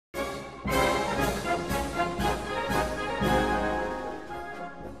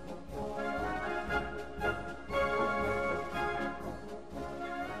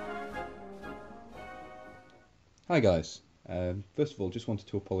Hi guys. First of all, just wanted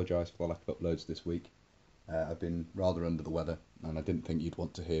to apologise for the lack of uploads this week. I've been rather under the weather and I didn't think you'd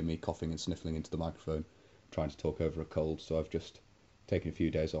want to hear me coughing and sniffling into the microphone trying to talk over a cold, so I've just taken a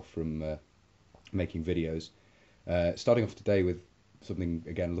few days off from making videos. Starting off today with something,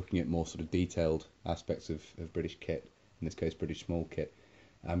 again, looking at more sort of detailed aspects of British kit, in this case British small kit.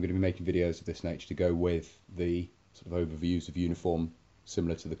 I'm going to be making videos of this nature to go with the sort of overviews of uniform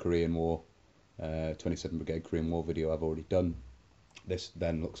similar to the Korean War 27 Brigade Korean War video I've already done. This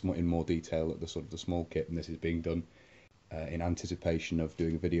then looks in more detail at the sort of the small kit, and this is being done in anticipation of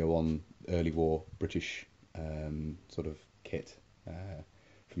doing a video on early war British sort of kit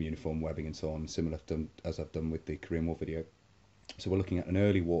from uniform webbing and so on, similar as I've done with the Korean War video. So we're looking at an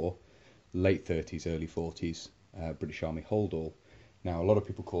early war, late 30s, early 40s British Army Holdall. Now a lot of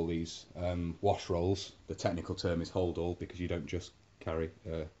people call these wash rolls. The technical term is Holdall because you don't just carry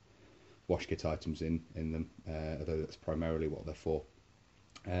wash kit items in them, although that's primarily what they're for.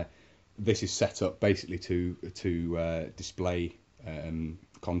 This is set up basically to display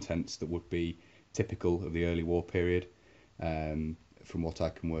contents that would be typical of the early war period, from what I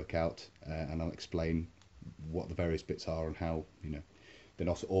can work out, and I'll explain what the various bits are and how, they're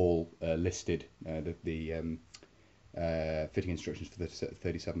not all listed. The fitting instructions for the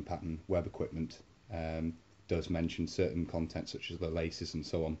 37 pattern web equipment does mention certain contents such as the laces and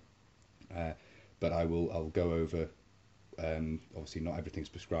so on. But I'll go over, obviously not everything's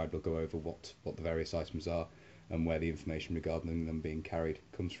prescribed. I'll go over what the various items are and where the information regarding them being carried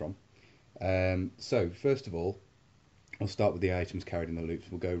comes from. So first of all, I'll start with the items carried in the loops.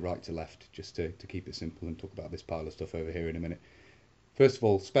 We'll go right to left just to keep it simple and talk about this pile of stuff over here in a minute. First of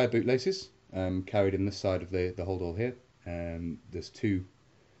all, spare bootlaces carried in this side of the Holdall here. There's two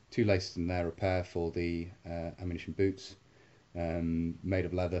laces in there, a pair for the ammunition boots, made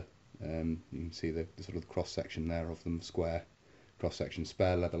of leather. You can see the sort of cross section there of them, square cross section,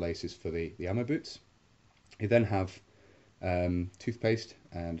 spare leather laces for the ammo boots. You then have toothpaste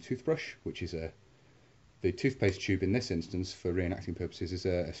and a toothbrush, which is the toothpaste tube in this instance for reenacting purposes is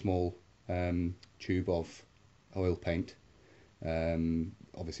a small tube of oil paint.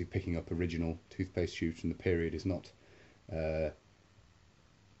 Obviously picking up original toothpaste tubes from the period is not, well,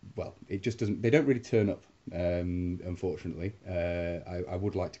 it just doesn't, they don't really turn up. Unfortunately, I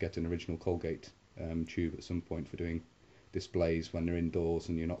would like to get an original Colgate tube at some point for doing displays when they're indoors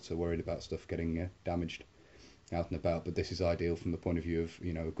and you're not so worried about stuff getting damaged out and about. But this is ideal from the point of view of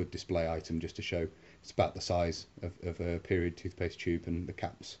a good display item, just to show it's about the size of a period toothpaste tube, and the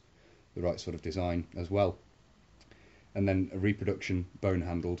cap's the right sort of design as well. And then a reproduction bone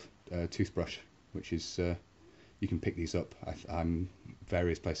handled toothbrush, which is you can pick these up. I'm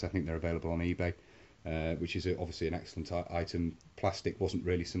various places. I think they're available on eBay. Which is obviously an excellent item. Plastic wasn't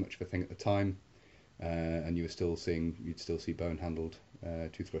really so much of a thing at the time, and you'd still see bone-handled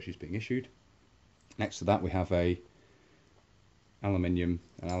toothbrushes being issued. Next to that, we have an aluminium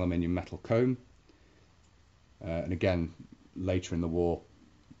metal comb, and again, later in the war,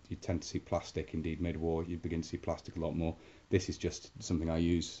 you tend to see plastic. Indeed, mid-war, you begin to see plastic a lot more. This is just something I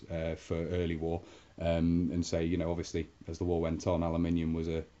use for early war, and say, obviously, as the war went on, aluminium was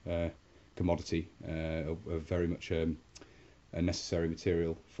a commodity, very much a necessary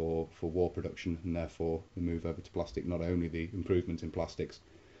material for war production, and therefore the move over to plastic, not only the improvement in plastics,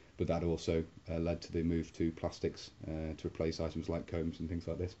 but that also led to the move to plastics to replace items like combs and things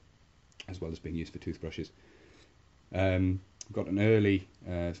like this, as well as being used for toothbrushes. We've got an early,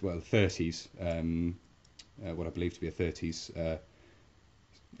 30s, what I believe to be a 30s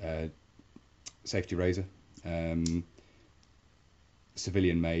safety razor,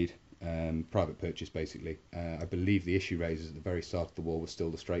 civilian made. Private purchase basically. I believe the issue razors at the very start of the war was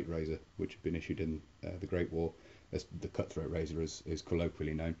still the straight razor, which had been issued in the Great War, as the cutthroat razor is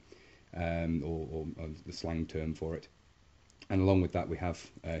colloquially known, or the slang term for it. And along with that, we have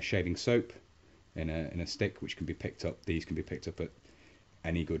shaving soap in a stick, which can be picked up. These can be picked up at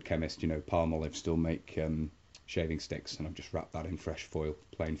any good chemist. Palmolive still make shaving sticks, and I've just wrapped that in fresh foil,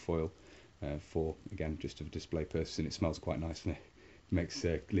 plain foil, for again just a display purpose, and it smells quite nice.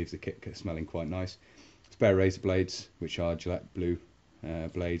 Leaves the kit smelling quite nice. Spare razor blades, which are Gillette blue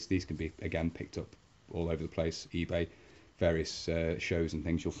blades. These can be again picked up all over the place. eBay, various shows and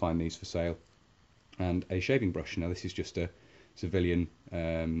things. You'll find these for sale. And a shaving brush. Now this is just a civilian.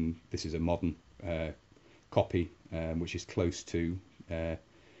 This is a modern copy, which is close to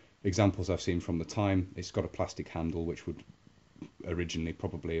examples I've seen from the time. It's got a plastic handle, which would originally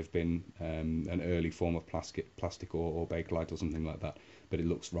probably have been an early form of plastic or Bakelite or something like that, but it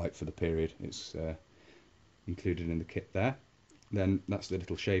looks right for the period. It's included in the kit there. Then that's the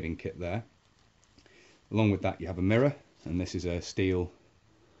little shaving kit there. Along with that you have a mirror, and this is a steel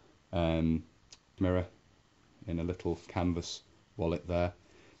mirror in a little canvas wallet there,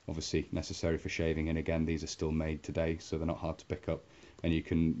 obviously necessary for shaving, and again these are still made today so they're not hard to pick up, and you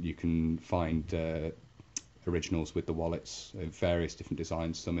can find originals with the wallets of various different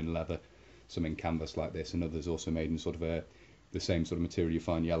designs, some in leather, some in canvas like this, and others also made in sort of the same sort of material you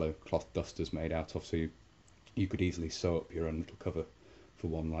find yellow cloth dusters made out of, so you could easily sew up your own little cover for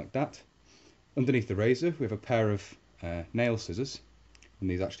one like that. Underneath the razor we have a pair of nail scissors, and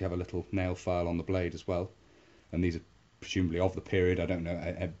these actually have a little nail file on the blade as well, and these are presumably of the period. I don't know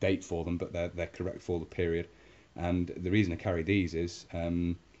a date for them, but they're correct for the period. And the reason I carry these is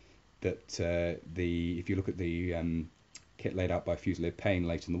that if you look at the kit laid out by Fusilier Payne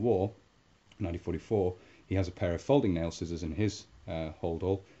late in the war, 1944, he has a pair of folding nail scissors in his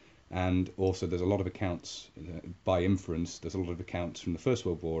Holdall, and also there's a lot of accounts, by inference, there's a lot of accounts from the First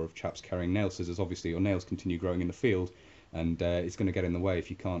World War of chaps carrying nail scissors. Obviously your nails continue growing in the field, and it's going to get in the way if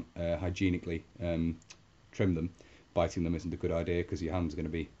you can't hygienically trim them. Biting them isn't a good idea because your hands are going to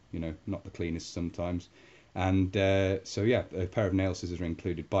be, not the cleanest sometimes. And so yeah, a pair of nail scissors are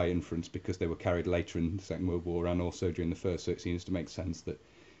included by inference because they were carried later in the Second World War and also during the First, so it seems to make sense that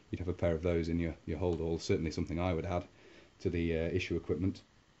you'd have a pair of those in your Holdall. Certainly something I would add to the issue equipment.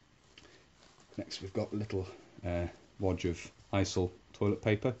 Next we've got a little wodge of Isol toilet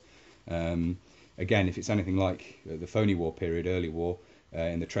paper. Again, if it's anything like the phony war period, early war,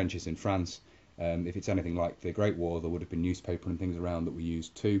 in the trenches in France, if it's anything like the Great War, there would have been newspaper and things around that were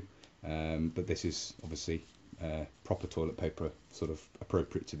used too, but this is obviously proper toilet paper, sort of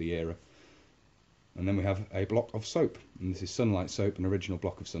appropriate to the era. And then we have a block of soap, and this is Sunlight soap, an original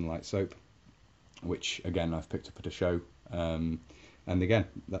block of Sunlight soap, which again I've picked up at a show, and again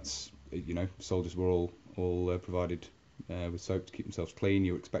that's, soldiers were all provided with soap to keep themselves clean.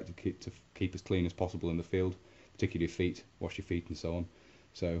 You were expected to keep as clean as possible in the field, particularly your feet, wash your feet and so on.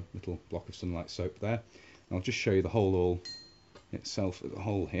 So little block of Sunlight soap there. And I'll just show you the Holdall itself as a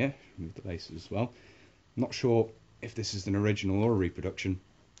whole here, with the bases as well. I'm not sure if this is an original or a reproduction,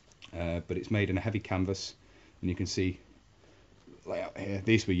 but it's made in a heavy canvas, and you can see layout here.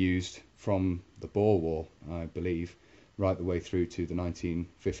 These were used from the Boer War, I believe, right the way through to the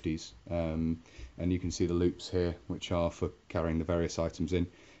 1950s, and you can see the loops here, which are for carrying the various items in,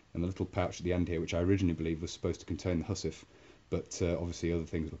 and the little pouch at the end here, which I originally believed was supposed to contain the hussif, but obviously other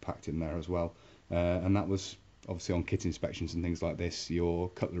things were packed in there as well, and that was obviously on kit inspections and things like this. Your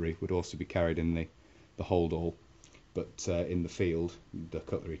cutlery would also be carried in the Holdall, but in the field the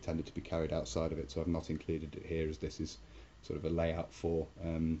cutlery tended to be carried outside of it, so I've not included it here as this is sort of a layout for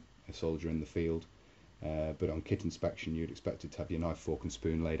a soldier in the field. But on kit inspection you'd expect it to have your knife, fork and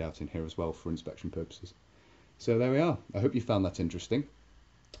spoon laid out in here as well for inspection purposes. So there we are. I hope you found that interesting.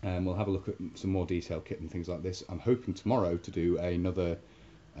 We'll have a look at some more detailed kit and things like this. I'm hoping tomorrow to do another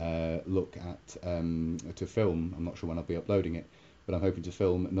look at, to film, I'm not sure when I'll be uploading it, but I'm hoping to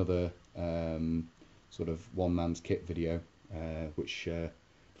film another sort of one man's kit video, which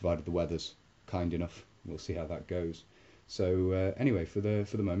provided the weather's kind enough. We'll see how that goes. So anyway, for the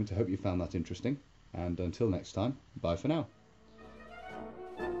moment, I hope you found that interesting, and until next time, bye for now.